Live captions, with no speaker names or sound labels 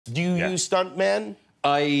Do you use stuntman?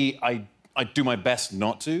 I do my best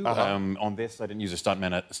not to. Uh-huh. On this, I didn't use a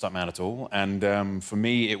stuntman at all. And for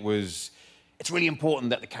me, it's really important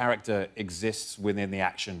that the character exists within the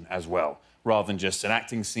action as well, rather than just an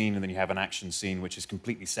acting scene and then you have an action scene which is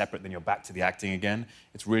completely separate, then you're back to the acting again.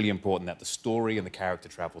 It's really important that the story and the character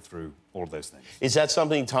travel through all of those things. Is that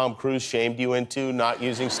something Tom Cruise shamed you into, not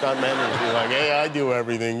using stuntmen? And being like, hey, I do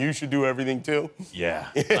everything, you should do everything too? Yeah.